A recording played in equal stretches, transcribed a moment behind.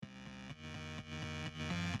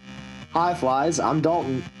Hi, Flies. I'm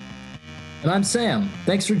Dalton. And I'm Sam.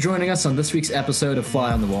 Thanks for joining us on this week's episode of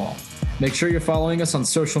Fly on the Wall. Make sure you're following us on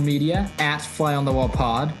social media at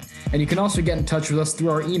FlyOnTheWallPod, and you can also get in touch with us through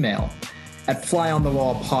our email at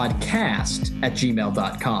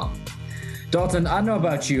flyonthewallpodcast@gmail.com. Dalton, I don't know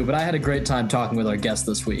about you, but I had a great time talking with our guest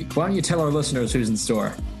this week. Why don't you tell our listeners who's in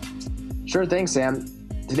store? Sure thing, Sam.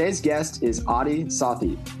 Today's guest is Adi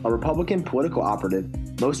Sathi, a Republican political operative,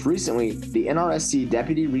 most recently the NRSC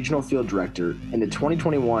Deputy Regional Field Director in the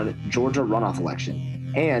 2021 Georgia runoff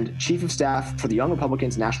election, and Chief of Staff for the Young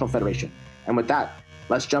Republicans National Federation. And with that,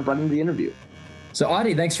 let's jump right into the interview. So,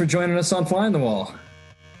 Adi, thanks for joining us on Fly on the Wall.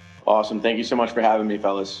 Awesome. Thank you so much for having me,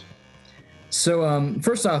 fellas. So,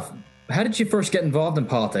 first off, how did you first get involved in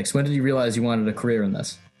politics? When did you realize you wanted a career in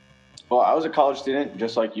this? Well, I was a college student,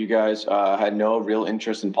 just like you guys. Had no real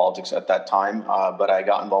interest in politics at that time, but I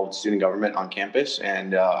got involved with student government on campus,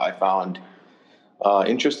 and I found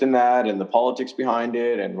interest in that and the politics behind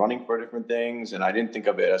it and running for different things. And I didn't think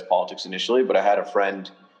of it as politics initially, but I had a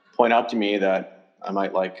friend point out to me that I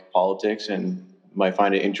might like politics and might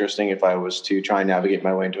find it interesting if I was to try and navigate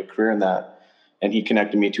my way into a career in that. And he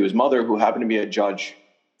connected me to his mother, who happened to be a judge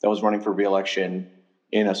that was running for re-election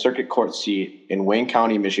in a circuit court seat in Wayne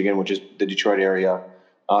County, Michigan, which is the Detroit area.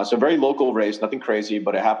 So very local race, nothing crazy,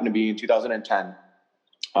 but it happened to be in 2010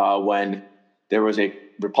 when there was a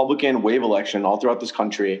Republican wave election all throughout this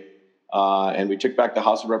country. And we took back the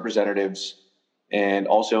House of Representatives, and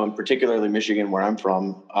also in particularly Michigan, where I'm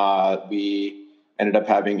from, we ended up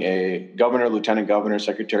having a governor, lieutenant governor,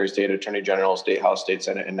 secretary of state, attorney general, state house, state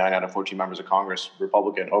senate, and 9 out of 14 members of Congress,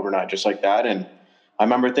 Republican, overnight, just like that. And I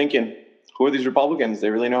remember thinking, who are these Republicans? They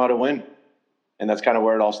really know how to win. And that's kind of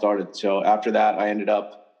where it all started. So after that, I ended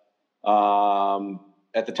up,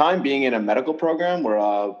 at the time, being in a medical program where,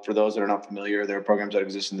 for those that are not familiar, there are programs that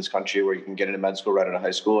exist in this country where you can get into med school right out of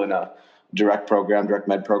high school, in a direct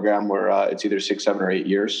med program where it's either 6, 7, or 8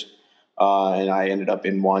 years. And I ended up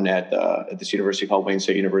in one at this university called Wayne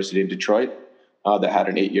State University in Detroit that had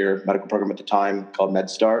an 8-year medical program at the time called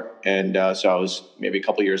MedStart. And so I was maybe a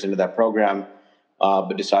couple years into that program,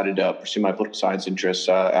 but decided to pursue my political science interests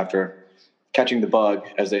after catching the bug,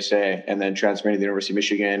 as they say, and then transferring to the University of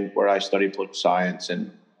Michigan, where I studied political science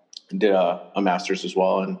and did a master's as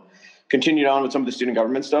well, and continued on with some of the student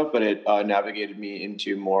government stuff, but it navigated me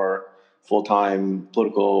into more full-time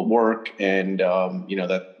political work, and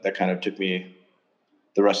that kind of took me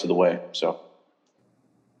the rest of the way.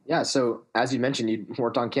 Yeah, so as you mentioned, you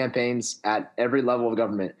worked on campaigns at every level of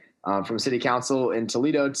government, from city council in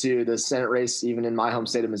Toledo to the Senate race, even in my home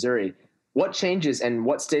state of Missouri. What changes and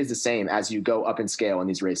what stays the same as you go up in scale in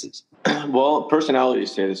these races? Well,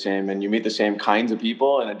 personalities stay the same, and you meet the same kinds of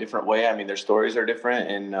people in a different way. I mean, their stories are different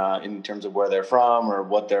in terms of where they're from or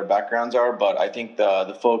what their backgrounds are. But I think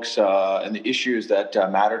the folks and the issues that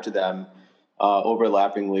matter to them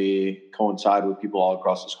overlappingly coincide with people all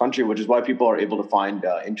across this country, which is why people are able to find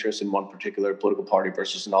interest in one particular political party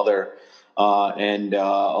versus another. And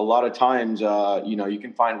a lot of times, you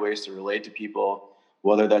can find ways to relate to people,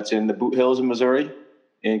 whether that's in the Boot Hills in Missouri,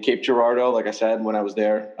 in Cape Girardeau, like I said, when I was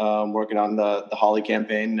there, working on the Holly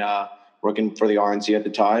campaign, working for the RNC at the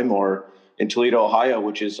time, or in Toledo, Ohio,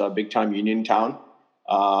 which is a big-time union town,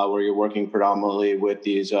 where you're working predominantly with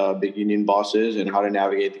these big union bosses and how to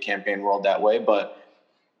navigate the campaign world that way. But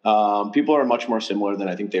people are much more similar than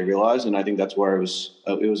I think they realize, and I think that's where it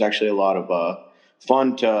was actually a lot of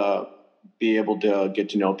fun to be able to get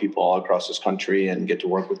to know people all across this country and get to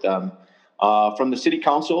work with them. From the city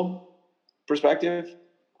council perspective,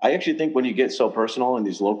 I actually think when you get so personal in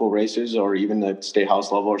these local races, or even at state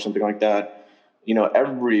house level or something like that,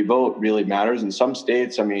 every vote really matters. In some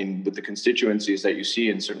states, I mean, with the constituencies that you see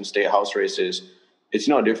in certain state house races, it's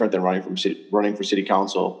no different than running for city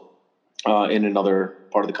council in another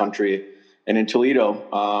part of the country. And in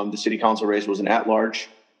Toledo, the city council race was an at-large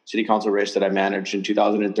city council race that I managed in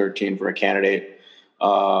 2013 for a candidate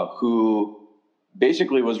who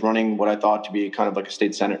basically was running what I thought to be kind of like a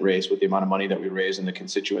state Senate race with the amount of money that we raised in the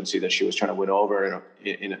constituency that she was trying to win over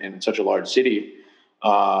in such a large city,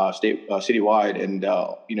 citywide. And,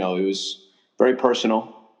 it was very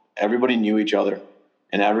personal. Everybody knew each other,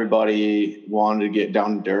 and everybody wanted to get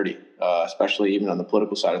down and dirty, especially even on the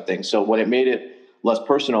political side of things. So what it made it less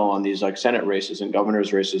personal on these like Senate races and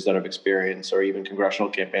governor's races that I've experienced, or even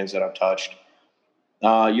congressional campaigns that I've touched,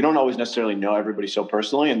 you don't always necessarily know everybody so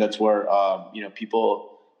personally, and that's where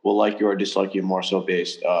people will like you or dislike you more so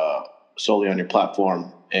based solely on your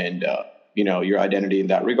platform and your identity in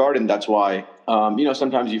that regard. And that's why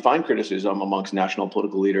sometimes you find criticism amongst national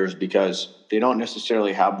political leaders because they don't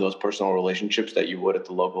necessarily have those personal relationships that you would at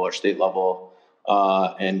the local or state level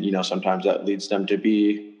And, sometimes that leads them to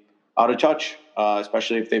be out of touch,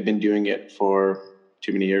 especially if they've been doing it for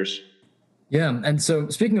too many years. Yeah. And so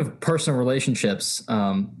speaking of personal relationships,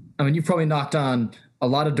 you've probably knocked on a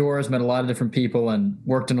lot of doors, met a lot of different people, and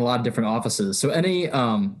worked in a lot of different offices. So any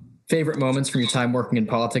favorite moments from your time working in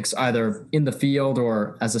politics, either in the field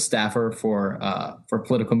or as a staffer for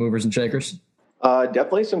political movers and shakers?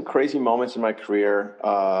 Definitely some crazy moments in my career.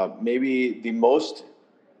 Maybe the most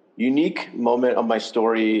unique moment of my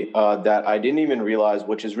story that I didn't even realize,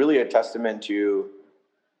 which is really a testament to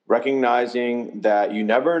recognizing that you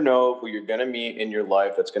never know who you're going to meet in your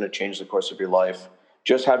life that's going to change the course of your life.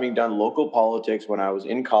 Just having done local politics when I was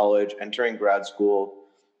in college, entering grad school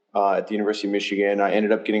at the University of Michigan, I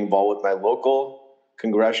ended up getting involved with my local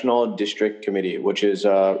congressional district committee, which is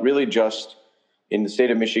really just in the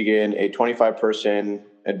state of Michigan, a 25-person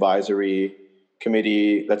advisory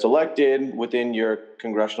committee that's elected within your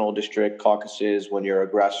congressional district caucuses when you're a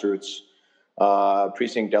grassroots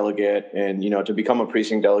precinct delegate. And, to become a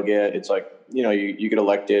precinct delegate, it's like, you get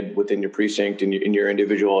elected within your precinct and in your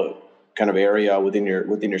individual kind of area within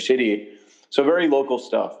your city. So very local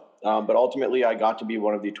stuff. But ultimately, I got to be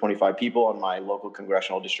one of the 25 people on my local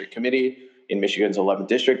congressional district committee in Michigan's 11th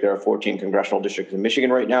district. There are 14 congressional districts in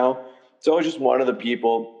Michigan right now. So I was just one of the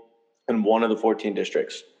people in one of the 14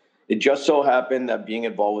 districts. It just so happened that being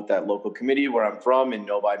involved with that local committee where I'm from in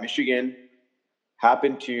Novi, Michigan,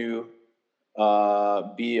 happened to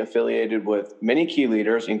be affiliated with many key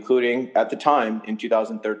leaders, including at the time in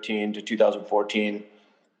 2013 to 2014,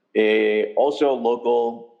 a also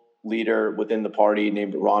local leader within the party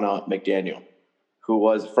named Ronna McDaniel, who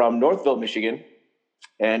was from Northville, Michigan.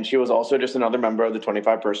 And she was also just another member of the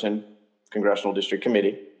 25-person congressional district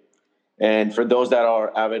committee. And for those that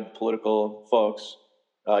are avid political folks,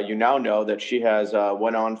 you now know that she has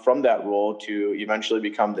went on from that role to eventually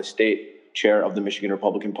become the state chair of the Michigan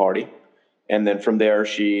Republican Party. And then from there,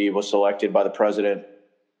 she was selected by the president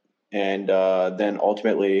and then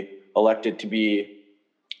ultimately elected to be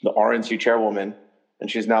the RNC chairwoman. And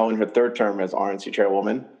she's now in her third term as RNC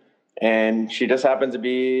chairwoman. And she just happens to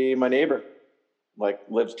be my neighbor,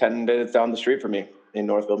 lives 10 minutes down the street from me in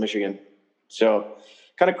Northville, Michigan. So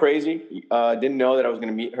kind of crazy. Didn't know that I was going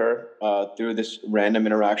to meet her through this random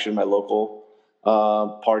interaction in my local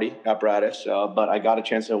party apparatus. But I got a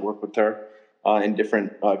chance to work with her in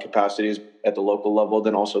different capacities at the local level,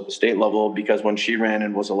 then also at the state level, because when she ran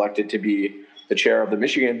and was elected to be the chair of the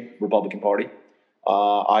Michigan Republican Party,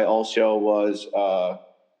 I also was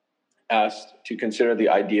asked to consider the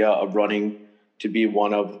idea of running to be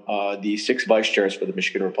one of the 6 vice chairs for the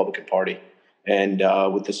Michigan Republican Party. And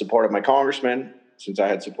with the support of my congressman, since I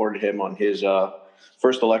had supported him on his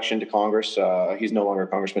first election to Congress, he's no longer a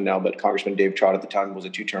congressman now, but Congressman Dave Trott at the time was a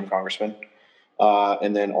 2-term congressman.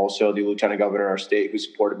 And then also the lieutenant governor of our state who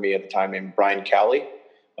supported me at the time named Brian Calley.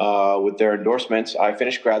 With their endorsements, I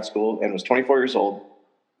finished grad school and was 24 years old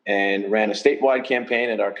and ran a statewide campaign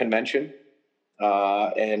at our convention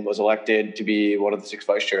and was elected to be one of the 6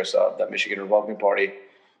 vice chairs of the Michigan Republican Party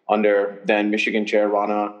under then Michigan Chair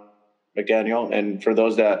Ronna McDaniel. And for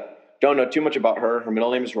those that don't know too much about her, her middle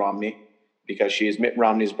name is Romney because she is Mitt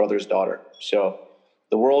Romney's brother's daughter. So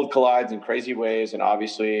the world collides in crazy ways, and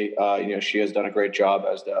obviously, she has done a great job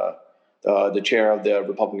as the chair of the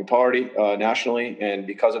Republican Party nationally. And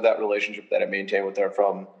because of that relationship that I maintained with her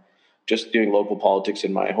from just doing local politics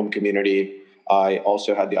in my home community, I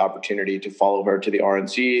also had the opportunity to follow her to the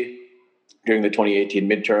RNC during the 2018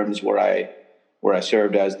 midterms, where I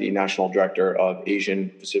served as the national director of Asian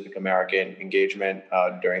Pacific American engagement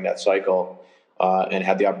during that cycle. And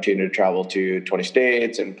had the opportunity to travel to 20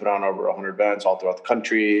 states and put on over 100 events all throughout the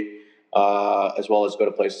country, as well as go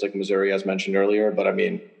to places like Missouri, as mentioned earlier. But I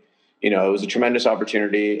mean, it was a tremendous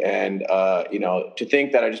opportunity. And, to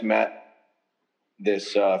think that I just met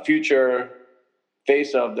this future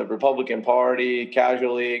face of the Republican Party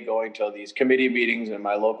casually going to these committee meetings in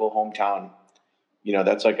my local hometown,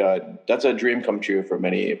 that's a dream come true for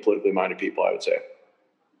many politically minded people, I would say.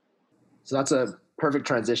 So that's a perfect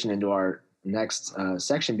transition into our next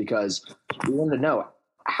section, because we wanted to know,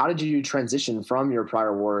 how did you transition from your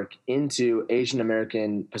prior work into Asian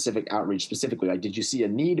American Pacific outreach specifically? Did you see a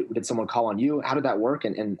need? Did someone call on you? How did that work,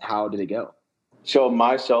 and how did it go? So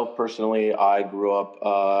myself personally, I grew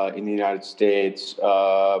up in the United States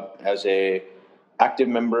as a active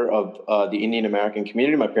member of the Indian American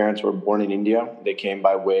community. My parents were born in India. They came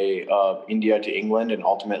by way of India to England and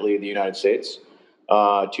ultimately the United States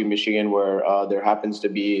to Michigan, where there happens to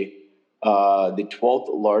be the 12th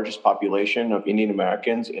largest population of Indian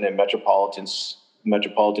Americans in a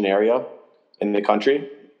metropolitan area in the country,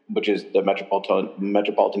 which is the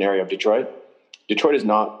metropolitan area of Detroit. Detroit is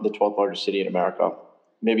not the 12th largest city in America.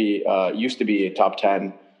 Maybe used to be a top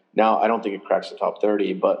 10. Now I don't think it cracks the top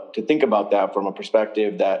 30. But to think about that from a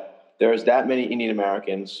perspective that there's that many Indian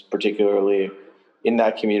Americans, particularly in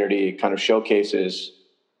that community, kind of showcases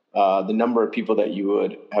the number of people that you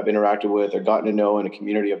would have interacted with or gotten to know in a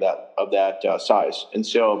community of that size. And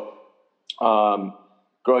so,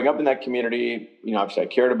 growing up in that community, obviously I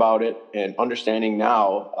cared about it, and understanding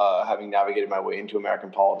now, having navigated my way into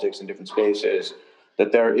American politics in different spaces,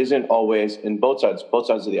 that there isn't always, in both sides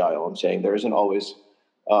of the aisle, I'm saying there isn't always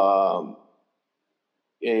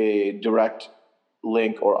a direct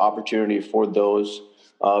link or opportunity for those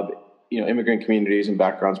immigrant communities and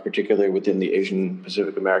backgrounds, particularly within the Asian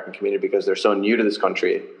Pacific American community, because they're so new to this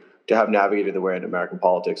country, to have navigated their way into American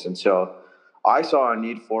politics. And so I saw a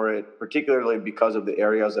need for it, particularly because of the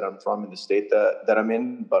areas that I'm from in the state that I'm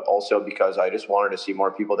in, but also because I just wanted to see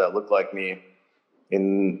more people that look like me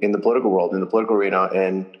in the political world, in the political arena.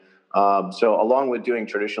 And so along with doing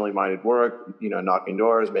traditionally minded work, knocking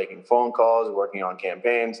doors, making phone calls, working on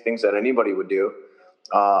campaigns, things that anybody would do,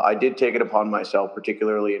 I did take it upon myself,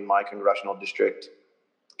 particularly in my congressional district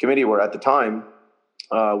committee, where at the time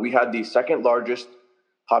we had the second largest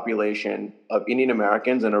population of Indian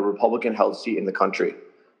Americans in a Republican-held seat in the country.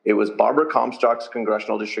 It was Barbara Comstock's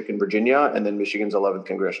congressional district in Virginia, and then Michigan's 11th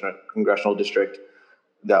congressional district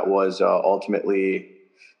that was ultimately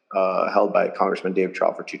held by Congressman Dave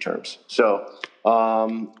Trout for 2 terms. So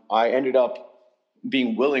I ended up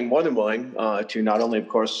being more than willing, to not only, of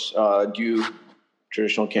course, do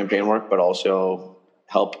traditional campaign work, but also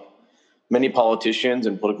help many politicians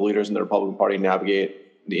and political leaders in the Republican Party navigate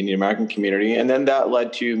the Indian American community. And then that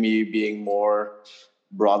led to me being more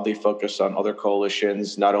broadly focused on other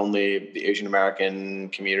coalitions, not only the Asian American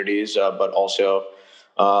communities, but also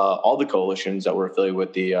all the coalitions that were affiliated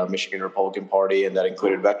with the Michigan Republican Party. And that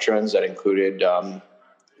included veterans, that included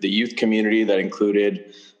the youth community, that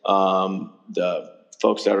included the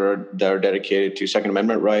folks that are dedicated to Second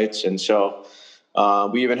Amendment rights. And so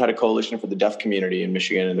we even had a coalition for the deaf community in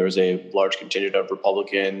Michigan, and there was a large contingent of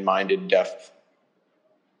Republican-minded deaf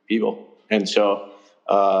people. And so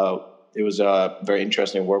it was very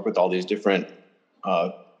interesting to work with all these different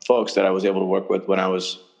folks that I was able to work with when I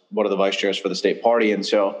was one of the vice chairs for the state party. And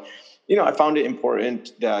so, I found it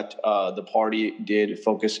important that the party did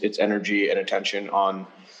focus its energy and attention on,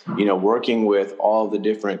 working with all the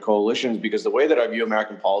different coalitions, because the way that I view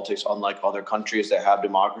American politics, unlike other countries that have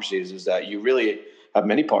democracies, is that you really have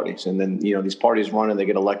many parties. And then, these parties run and they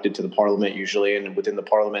get elected to the parliament usually. And within the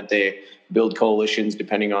parliament, they build coalitions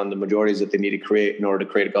depending on the majorities that they need to create in order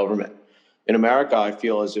to create a government. In America, I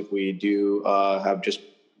feel as if we do have just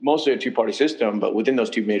mostly a 2-party system, but within those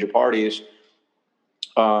 2 major parties,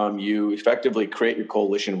 you effectively create your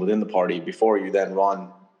coalition within the party before you then run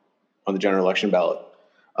on the general election ballot.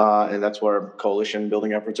 And that's where coalition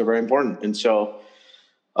building efforts are very important. And so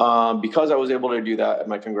because I was able to do that at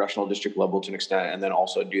my congressional district level to an extent, and then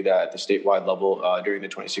also do that at the statewide level during the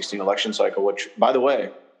 2016 election cycle, which, by the way,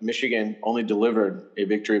 Michigan only delivered a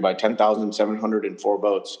victory by 10,704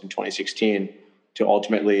 votes in 2016 to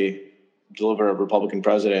ultimately deliver a Republican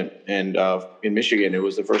president. And in Michigan, it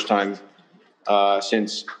was the first time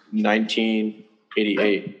since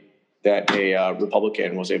 1988 that a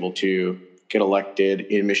Republican was able to get elected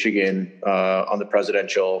in Michigan in a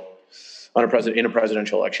presidential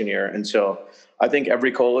election year. And so I think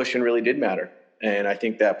every coalition really did matter. And I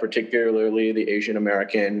think that particularly the Asian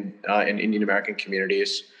American and Indian American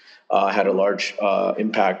communities had a large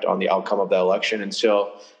impact on the outcome of the election. And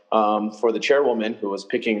so for the chairwoman who was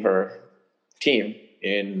picking her team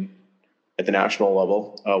at the national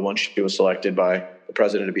level, once she was selected by the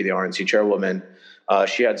president to be the RNC chairwoman,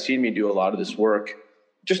 she had seen me do a lot of this work,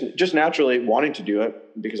 just naturally wanting to do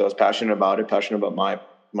it because I was passionate about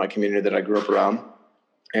my community that I grew up around,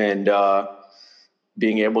 and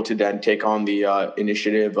being able to then take on the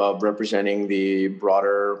initiative of representing the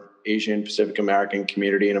broader Asian Pacific American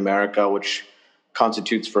community in America, which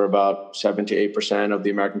constitutes for about 7 to 8% of the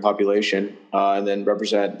American population, and then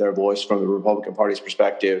represent their voice from the Republican Party's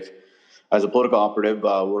perspective. As a political operative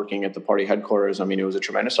working at the party headquarters, I mean, it was a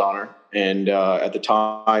tremendous honor. And at the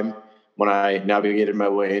time when I navigated my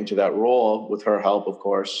way into that role, with her help, of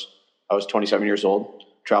course, I was 27 years old,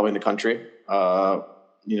 traveling the country,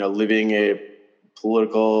 living a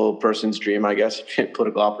political person's dream, I guess,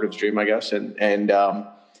 political operative's dream, I guess. And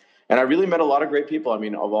I really met a lot of great people, I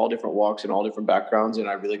mean, of all different walks and all different backgrounds. And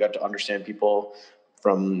I really got to understand people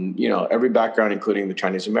from, every background, including the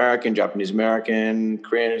Chinese American, Japanese American,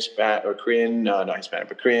 Korean,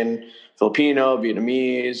 Filipino,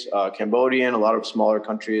 Vietnamese, Cambodian, a lot of smaller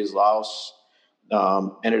countries, Laos,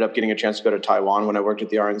 Ended up getting a chance to go to Taiwan when I worked at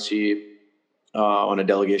the RNC on a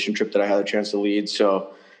delegation trip that I had a chance to lead.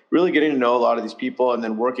 So really getting to know a lot of these people, and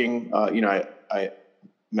then working, I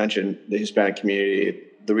mentioned the Hispanic community.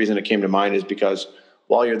 The reason it came to mind is because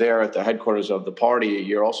while you're there at the headquarters of the party,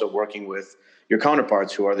 you're also working with your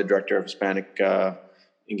counterparts who are the director of Hispanic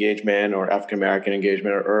engagement or African American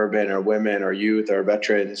engagement or urban or women or youth or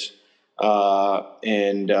veterans.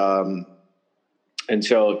 And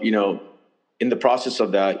so, in the process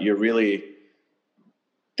of that, you're really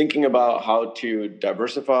thinking about how to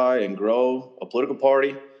diversify and grow a political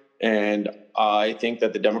party. And I think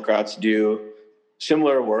that the Democrats do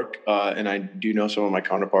similar work. And I do know some of my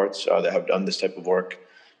counterparts that have done this type of work.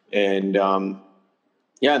 And and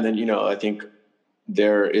then, I think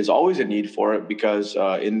there is always a need for it because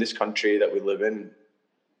in this country that we live in,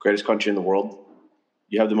 greatest country in the world,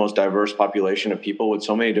 you have the most diverse population of people with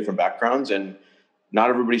so many different backgrounds, and not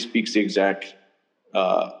everybody speaks the exact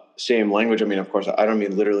same language. I mean, of course, I don't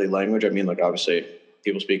mean literally language. I mean, like, obviously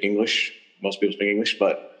people speak English. Most people speak English,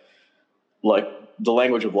 but like the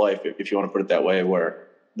language of life, if you want to put it that way, where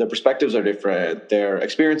their perspectives are different, their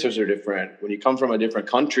experiences are different. When you come from a different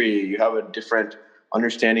country, you have a different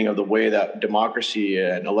understanding of the way that democracy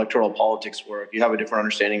and electoral politics work. You have a different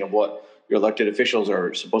understanding of what your elected officials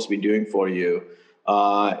are supposed to be doing for you.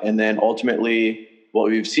 And then ultimately, what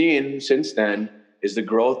we've seen since then is the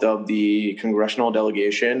growth of the congressional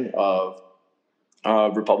delegation of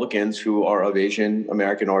Republicans who are of Asian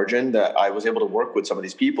American origin, that I was able to work with some of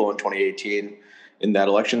these people in 2018 in that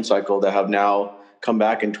election cycle that have now come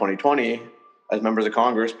back in 2020 as members of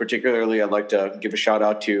Congress. Particularly, I'd like to give a shout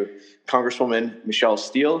out to Congresswoman Michelle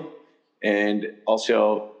Steele and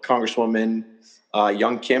also Congresswoman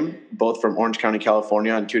Young Kim, both from Orange County,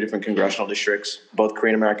 California, in 2 different congressional districts, both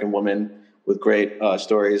Korean American women with great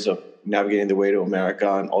stories of navigating the way to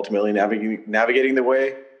America and ultimately navigating the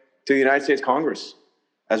way to the United States Congress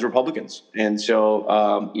as Republicans. And so,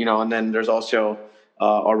 and then there's also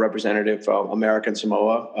our representative from American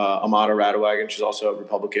Samoa, Amada Radowagan. She's also a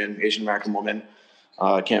Republican, Asian American woman.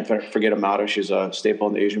 Can't forget Amada. She's a staple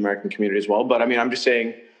in the Asian American community as well. But I mean, I'm just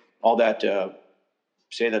saying all that to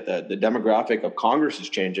say that the demographic of Congress is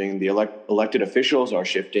changing. The elected officials are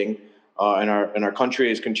shifting. And our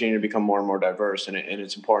country is continuing to become more and more diverse, and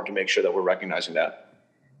it's important to make sure that we're recognizing that.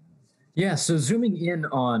 Yeah, so zooming in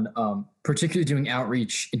on particularly doing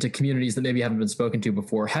outreach into communities that maybe haven't been spoken to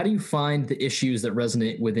before, how do you find the issues that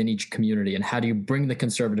resonate within each community, and how do you bring the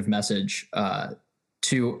conservative message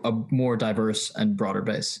to a more diverse and broader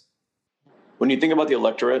base? When you think about the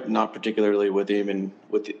electorate, not particularly within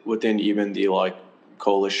even the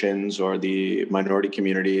coalitions or the minority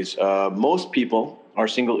communities, most people are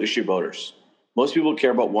single issue voters. Most people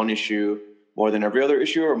care about one issue more than every other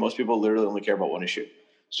issue, or most people literally only care about one issue.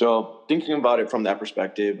 So thinking about it from that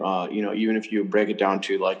perspective, even if you break it down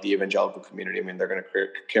to like the evangelical community, I mean, they're going to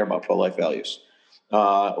care about pro-life values.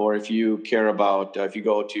 Or if you care about, if you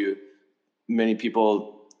go to many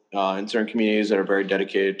people in certain communities that are very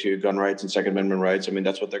dedicated to gun rights and Second Amendment rights, I mean,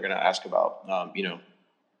 that's what they're going to ask about,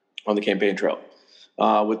 on the campaign trail.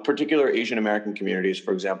 With particular Asian American communities,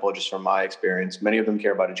 for example, just from my experience, many of them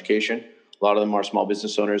care about education. A lot of them are small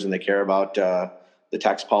business owners, and they care about the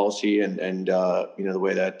tax policy and the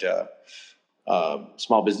way that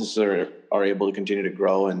small businesses are able to continue to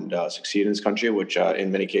grow and succeed in this country, which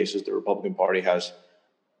in many cases the Republican Party has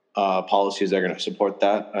policies that are going to support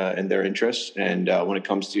that and their interests. And when it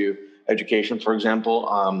comes to education, for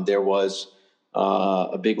example, there was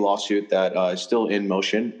a big lawsuit that is still in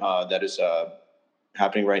motion that is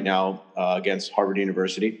happening right now against Harvard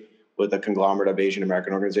University, with a conglomerate of Asian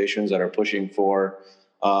American organizations that are pushing for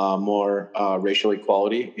more racial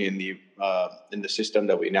equality in the system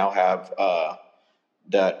that we now have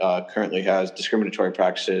that currently has discriminatory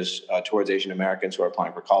practices towards Asian Americans who are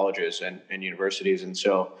applying for colleges and universities. And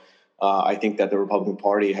so I think that the Republican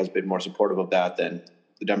Party has been more supportive of that than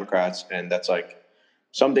the Democrats. And that's like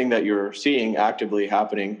something that you're seeing actively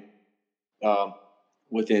happening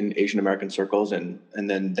within Asian American circles, and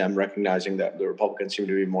then them recognizing that the Republicans seem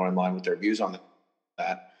to be more in line with their views on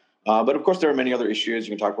that. But of course, there are many other issues.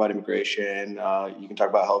 You can talk about immigration, you can talk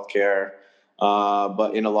about healthcare,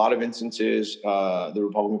 but in a lot of instances, the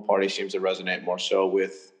Republican Party seems to resonate more so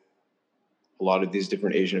with a lot of these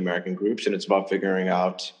different Asian American groups, and it's about figuring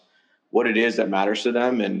out what it is that matters to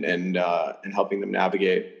them and helping them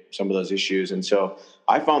navigate some of those issues. And so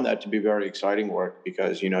I found that to be very exciting work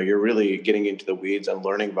because, you're really getting into the weeds and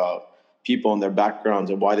learning about people and their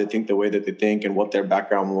backgrounds and why they think the way that they think and what their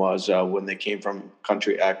background was when they came from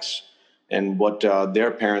country X and what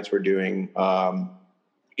their parents were doing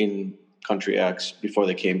in country X before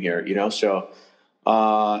they came here, So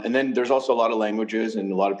And then there's also a lot of languages,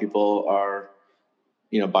 and a lot of people are,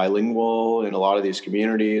 bilingual in a lot of these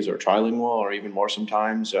communities, or trilingual, or even more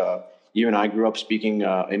sometimes. Even I grew up speaking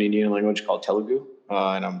an Indian language called Telugu,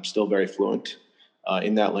 and I'm still very fluent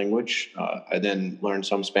in that language. I then learned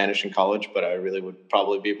some Spanish in college, but I really would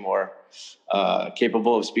probably be more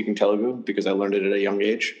capable of speaking Telugu because I learned it at a young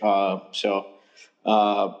age. So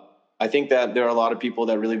I think that there are a lot of people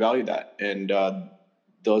that really value that, and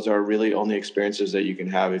those are really only experiences that you can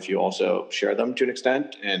have if you also share them to an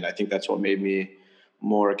extent. And I think that's what made me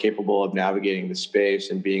more capable of navigating the space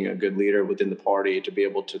and being a good leader within the party, to be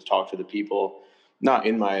able to talk to the people, not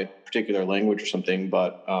in my particular language or something,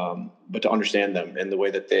 but to understand them and the way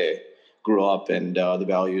that they grew up, and the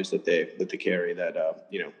values that they carry that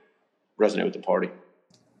resonate with the party.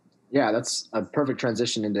 Yeah, that's a perfect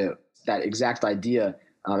transition into that exact idea.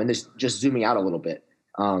 And just zooming out a little bit,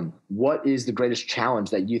 what is the greatest challenge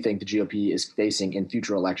that you think the GOP is facing in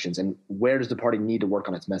future elections, and where does the party need to work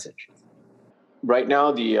on its message? Right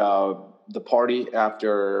now, the party,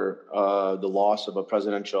 after the loss of a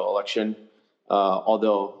presidential election,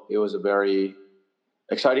 although it was a very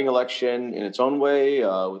exciting election in its own way,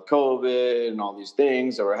 with COVID and all these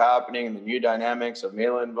things that were happening, and the new dynamics of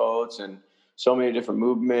mail-in votes and so many different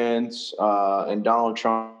movements, and Donald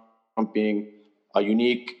Trump being a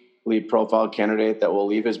uniquely profiled candidate that will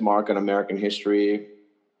leave his mark on American history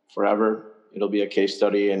forever. It'll be a case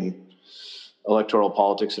study in electoral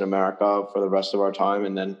politics in America for the rest of our time,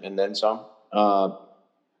 and then some.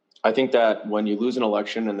 I think that when you lose an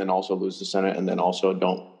election and then also lose the Senate, and then also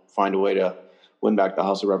don't find a way to win back the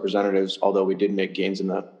House of Representatives, although we did make gains in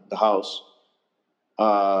the House,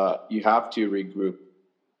 you have to regroup,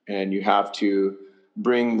 and you have to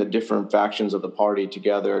bring the different factions of the party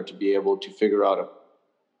together to be able to figure out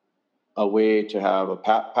a way to have a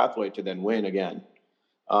pathway to then win again.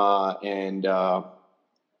 And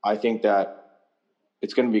I think that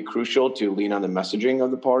it's going to be crucial to lean on the messaging of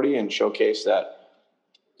the party and showcase that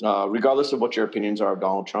regardless of what your opinions are of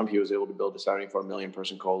Donald Trump, he was able to build a 74 million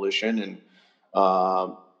person coalition and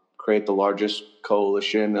create the largest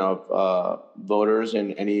coalition of voters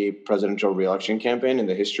in any presidential reelection campaign in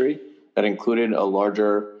the history. That included a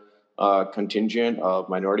larger contingent of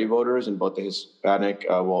minority voters in both the Hispanic,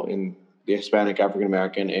 in the Hispanic, African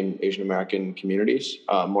American, and Asian American communities,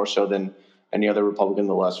 more so than any other Republican in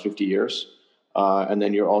the last 50 years. And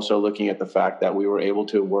then you're also looking at the fact that we were able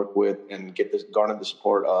to work with and garner the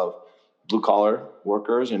support of blue collar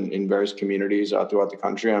workers in various communities throughout the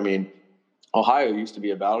country. I mean, Ohio used to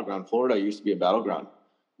be a battleground. Florida used to be a battleground.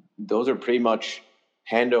 Those are pretty much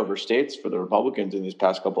handover states for the Republicans in these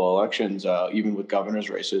past couple of elections, even with governor's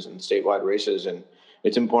races and statewide races. And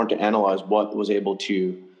it's important to analyze what was able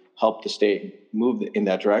to help the state move in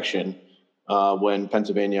that direction when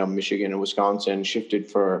Pennsylvania, Michigan, and Wisconsin shifted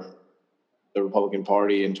for the Republican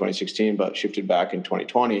Party in 2016, but shifted back in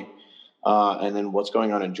 2020. And then what's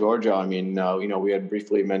going on in Georgia? I mean, we had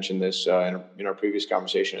briefly mentioned this in our previous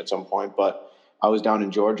conversation at some point, but I was down in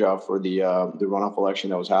Georgia for the runoff election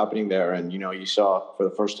that was happening there. And, you saw for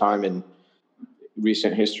the first time in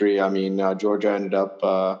recent history, I mean, Georgia ended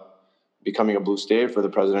up becoming a blue state for the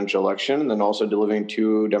presidential election, and then also delivering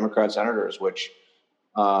 2 Democrat senators, which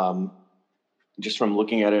just from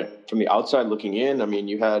looking at it from the outside looking in, I mean,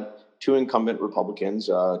 you had 2 incumbent Republicans,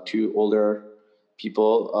 2 older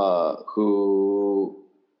people who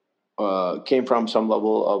came from some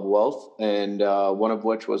level of wealth, and one of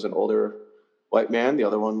which was an older white man. The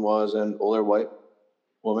other one was an older white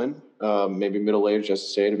woman, maybe middle-aged, just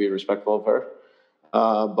to say, to be respectful of her.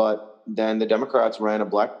 But then the Democrats ran a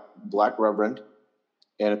black reverend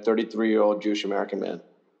and a 33-year-old Jewish American man.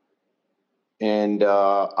 And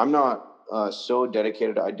I'm not so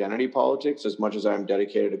dedicated to identity politics as much as I'm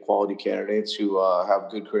dedicated to quality candidates who have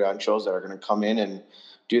good credentials that are going to come in and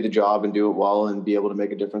do the job and do it well and be able to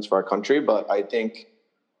make a difference for our country. But I think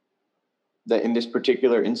that in this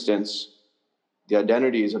particular instance, the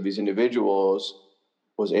identities of these individuals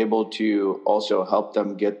was able to also help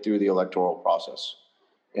them get through the electoral process.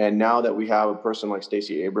 And now that we have a person like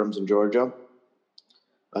Stacey Abrams in Georgia,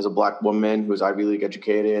 as a Black woman who's Ivy League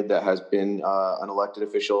educated, that has been an elected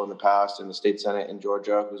official in the past in the state Senate in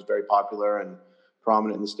Georgia, who's very popular and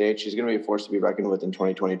prominent in the state, she's going to be a force to be reckoned with in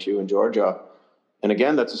 2022 in Georgia. And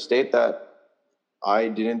again, that's a state that I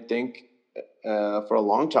didn't think for a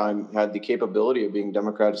long time had the capability of being a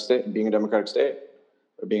Democratic state.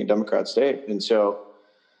 And so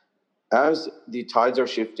as the tides are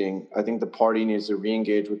shifting, I think the party needs to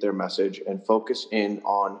re-engage with their message and focus in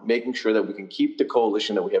on making sure that we can keep the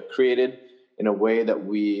coalition that we have created in a way that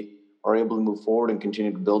we are able to move forward and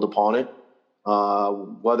continue to build upon it.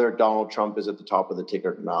 whether Donald Trump is at the top of the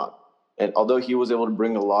ticket or not. And although he was able to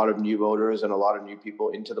bring a lot of new voters and a lot of new people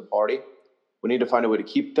into the party, we need to find a way to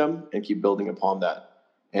keep them and keep building upon that.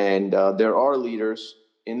 And there are leaders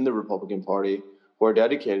in the Republican Party who are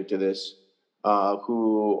dedicated to this,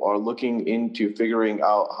 who are looking into figuring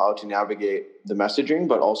out how to navigate the messaging,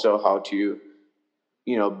 but also how to,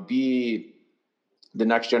 be the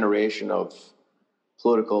next generation of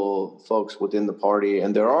political folks within the party.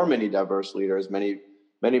 And there are many diverse leaders, many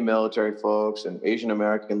military folks and Asian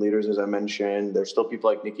American leaders, as I mentioned. There's still people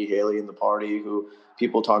like Nikki Haley in the party who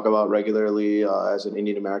people talk about regularly as an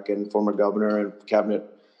Indian American former governor and cabinet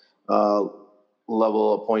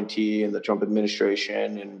level appointee in the Trump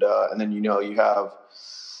administration. And then, you have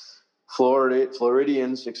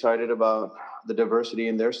Floridians excited about the diversity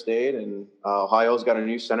in their state. And Ohio's got a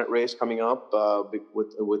new Senate race coming up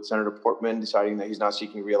with Senator Portman deciding that he's not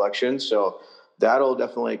seeking re-election. So that'll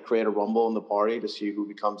definitely create a rumble in the party to see who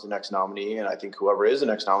becomes the next nominee. And I think whoever is the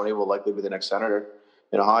next nominee will likely be the next senator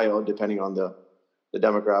in Ohio, depending on the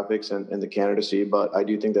demographics and the candidacy. But I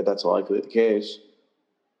do think that that's likely the case.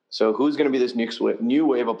 So who's going to be this new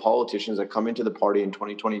wave of politicians that come into the party in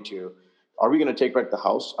 2022? Are we going to take back the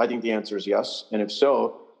House? I think the answer is yes. And if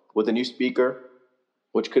so, with a new speaker,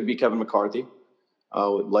 which could be Kevin McCarthy,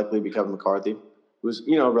 would likely be Kevin McCarthy, who's,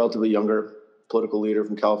 a relatively younger political leader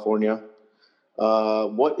from California.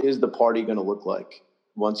 What is the party going to look like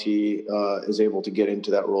once he is able to get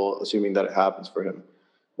into that role, assuming that it happens for him?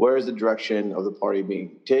 Where is the direction of the party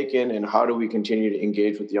being taken, and how do we continue to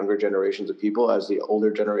engage with younger generations of people as the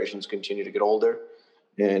older generations continue to get older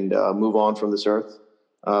and move on from this earth?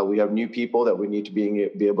 We have new people that we need to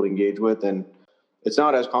be able to engage with, and it's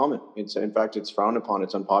not as common. In fact, it's frowned upon.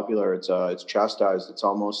 It's unpopular. It's chastised. It's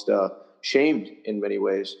almost shamed in many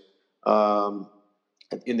ways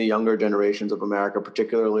in the younger generations of America,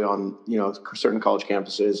 particularly on certain college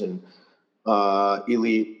campuses and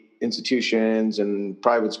elite institutions and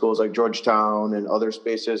private schools like Georgetown and other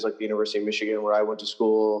spaces like the University of Michigan, where I went to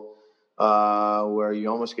school, where you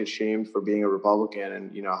almost get shamed for being a Republican.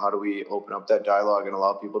 And how do we open up that dialogue and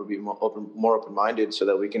allow people to be more open-minded so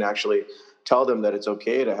that we can actually tell them that it's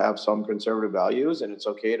okay to have some conservative values and it's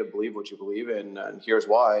okay to believe what you believe in, and here's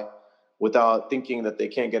why, without thinking that they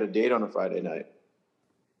can't get a date on a Friday night.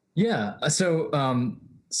 Yeah. So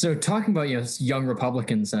talking about young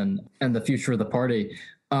Republicans and the future of the party,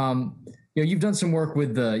 you've done some work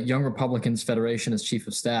with the Young Republicans Federation as chief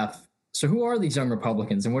of staff. So who are these young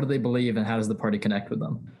Republicans, and what do they believe, and how does the party connect with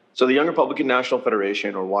them? So the Young Republican National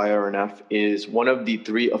Federation, or YRNF, is one of the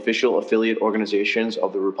 3 official affiliate organizations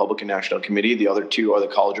of the Republican National Committee. The other 2 are the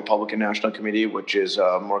College Republican National Committee, which is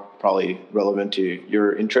more probably relevant to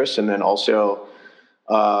your interests, and then also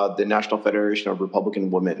the National Federation of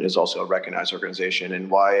Republican Women is also a recognized organization.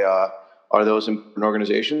 And why are those important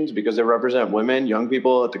organizations? Because they represent women, young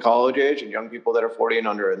people at the college age, and young people that are 40 and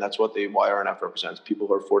under, and that's what the YRNF represents, people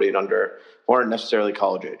who are 40 and under, who aren't necessarily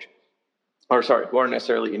college age. Who aren't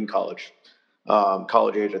necessarily in college.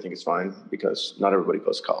 College age, I think, is fine because not everybody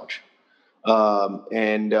goes to college.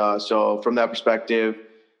 So from that perspective,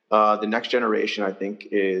 the next generation, I think,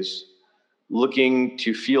 is looking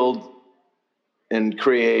to field and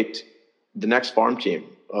create the next farm team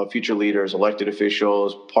of future leaders, elected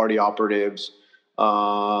officials, party operatives.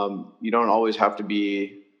 You don't always have to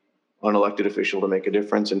be an elected official to make a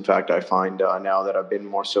difference. In fact, I find now that I've been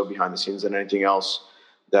more so behind the scenes than anything else,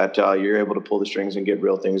 that you're able to pull the strings and get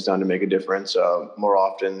real things done to make a difference more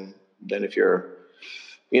often than if you're,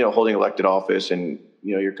 holding elected office and,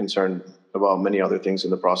 you're concerned about many other things in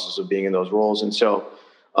the process of being in those roles. And so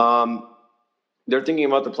they're thinking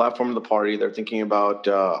about the platform of the party. They're thinking about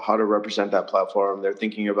how to represent that platform. They're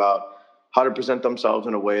thinking about how to present themselves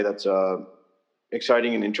in a way that's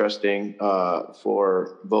exciting and interesting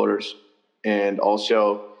for voters. And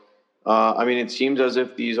also, it seems as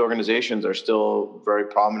if these organizations are still very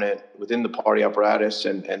prominent within the party apparatus,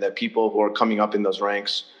 and that people who are coming up in those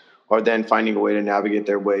ranks are then finding a way to navigate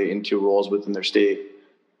their way into roles within their state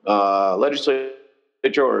legislature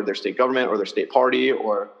or their state government or their state party,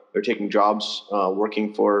 or they're taking jobs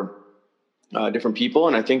working for different people.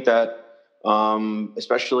 And I think that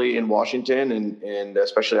especially in Washington and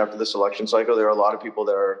especially after this election cycle, there are a lot of people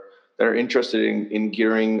that are interested in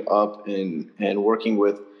gearing up and working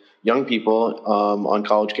with young people on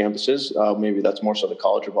college campuses. Maybe that's more so the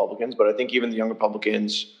college Republicans, but I think even the young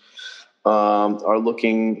Republicans are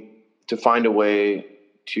looking to find a way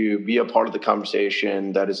to be a part of the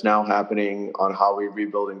conversation that is now happening on how we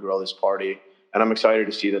rebuild and grow this party. And I'm excited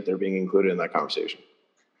to see that they're being included in that conversation.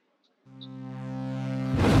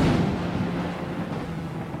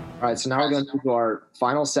 All right, so now we're going to our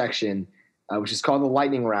final section. which is called the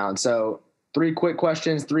lightning round. So 3 quick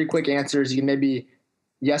questions, 3 quick answers. You can maybe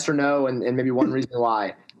yes or no, and maybe one reason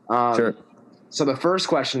why. Sure. So the first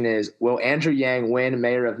question is, will Andrew Yang win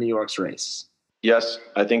mayor of New York's race? Yes,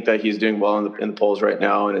 I think that he's doing well in the polls right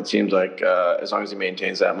now, and it seems like as long as he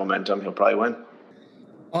maintains that momentum, he'll probably win.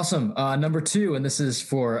 Awesome. Number 2, and this is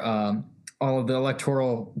for all of the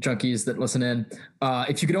electoral junkies that listen in.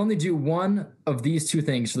 If you could only do one of these 2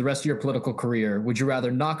 things for the rest of your political career, would you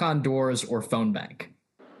rather knock on doors or phone bank?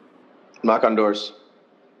 Knock on doors.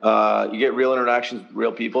 You get real interactions with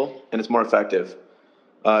real people, and it's more effective.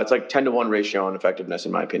 It's like 10-to-1 ratio on effectiveness,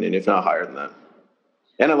 in my opinion, if not higher than that.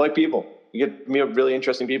 And I like people. You get really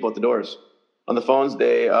interesting people at the doors. On the phones,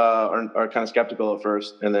 they are kind of skeptical at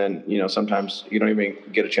first, and then sometimes you don't even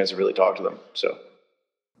get a chance to really talk to them. So,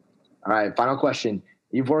 all right, final question.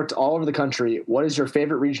 You've worked all over the country. What is your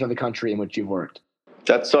favorite region of the country in which you've worked?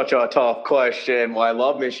 That's such a tough question. Well, I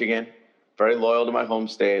love Michigan. Very loyal to my home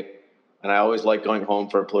state, and I always like going home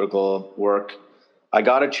for political work. I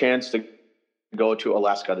got a chance to go to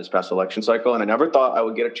Alaska this past election cycle, and I never thought I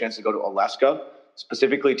would get a chance to go to Alaska,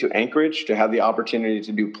 specifically to Anchorage, to have the opportunity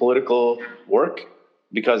to do political work,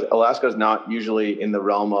 because Alaska is not usually in the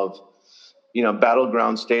realm of,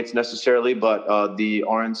 battleground states necessarily, but the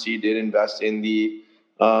RNC did invest in the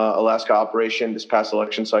Alaska operation this past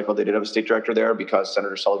election cycle. They did have a state director there because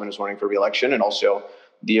Senator Sullivan is running for re-election, and also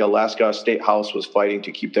the Alaska State House was fighting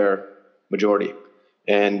to keep their majority.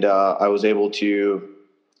 And I was able to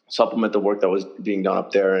supplement the work that was being done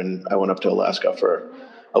up there, and I went up to Alaska for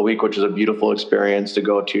a week, which was a beautiful experience to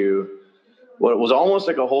go to what was almost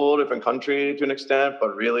like a whole different country to an extent,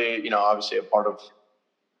 but really, obviously a part of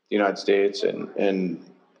the United States and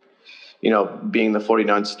being the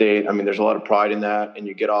 49th state. I mean, there's a lot of pride in that. And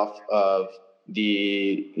you get off of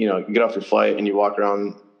you get off your flight and you walk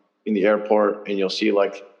around in the airport and you'll see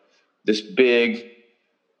like this big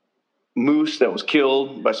moose that was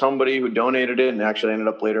killed by somebody who donated it and actually ended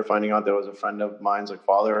up later finding out that it was a friend of mine's like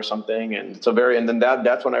father or something. And it's and then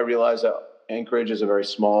that's when I realized that Anchorage is a very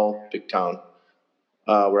small, big town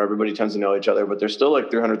where everybody tends to know each other, but there's still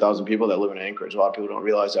like 300,000 people that live in Anchorage. A lot of people don't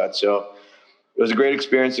realize that. So it was a great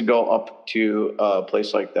experience to go up to a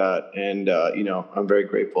place like that. And, I'm very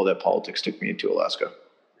grateful that politics took me to Alaska.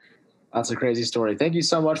 That's a crazy story. Thank you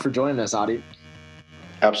so much for joining us, Adi.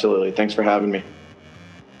 Absolutely. Thanks for having me.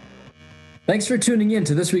 Thanks for tuning in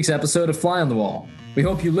to this week's episode of Fly on the Wall. We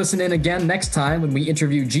hope you listen in again next time when we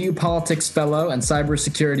interview geopolitics fellow and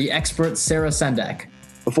cybersecurity expert Sarah Sendek.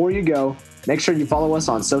 Before you go, make sure you follow us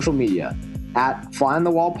on social media at Fly on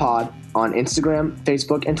the Wall Pod on Instagram,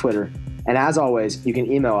 Facebook, and Twitter. And as always, you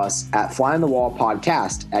can email us at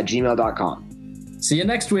flyonthewallpodcast@gmail.com. See you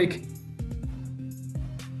next week.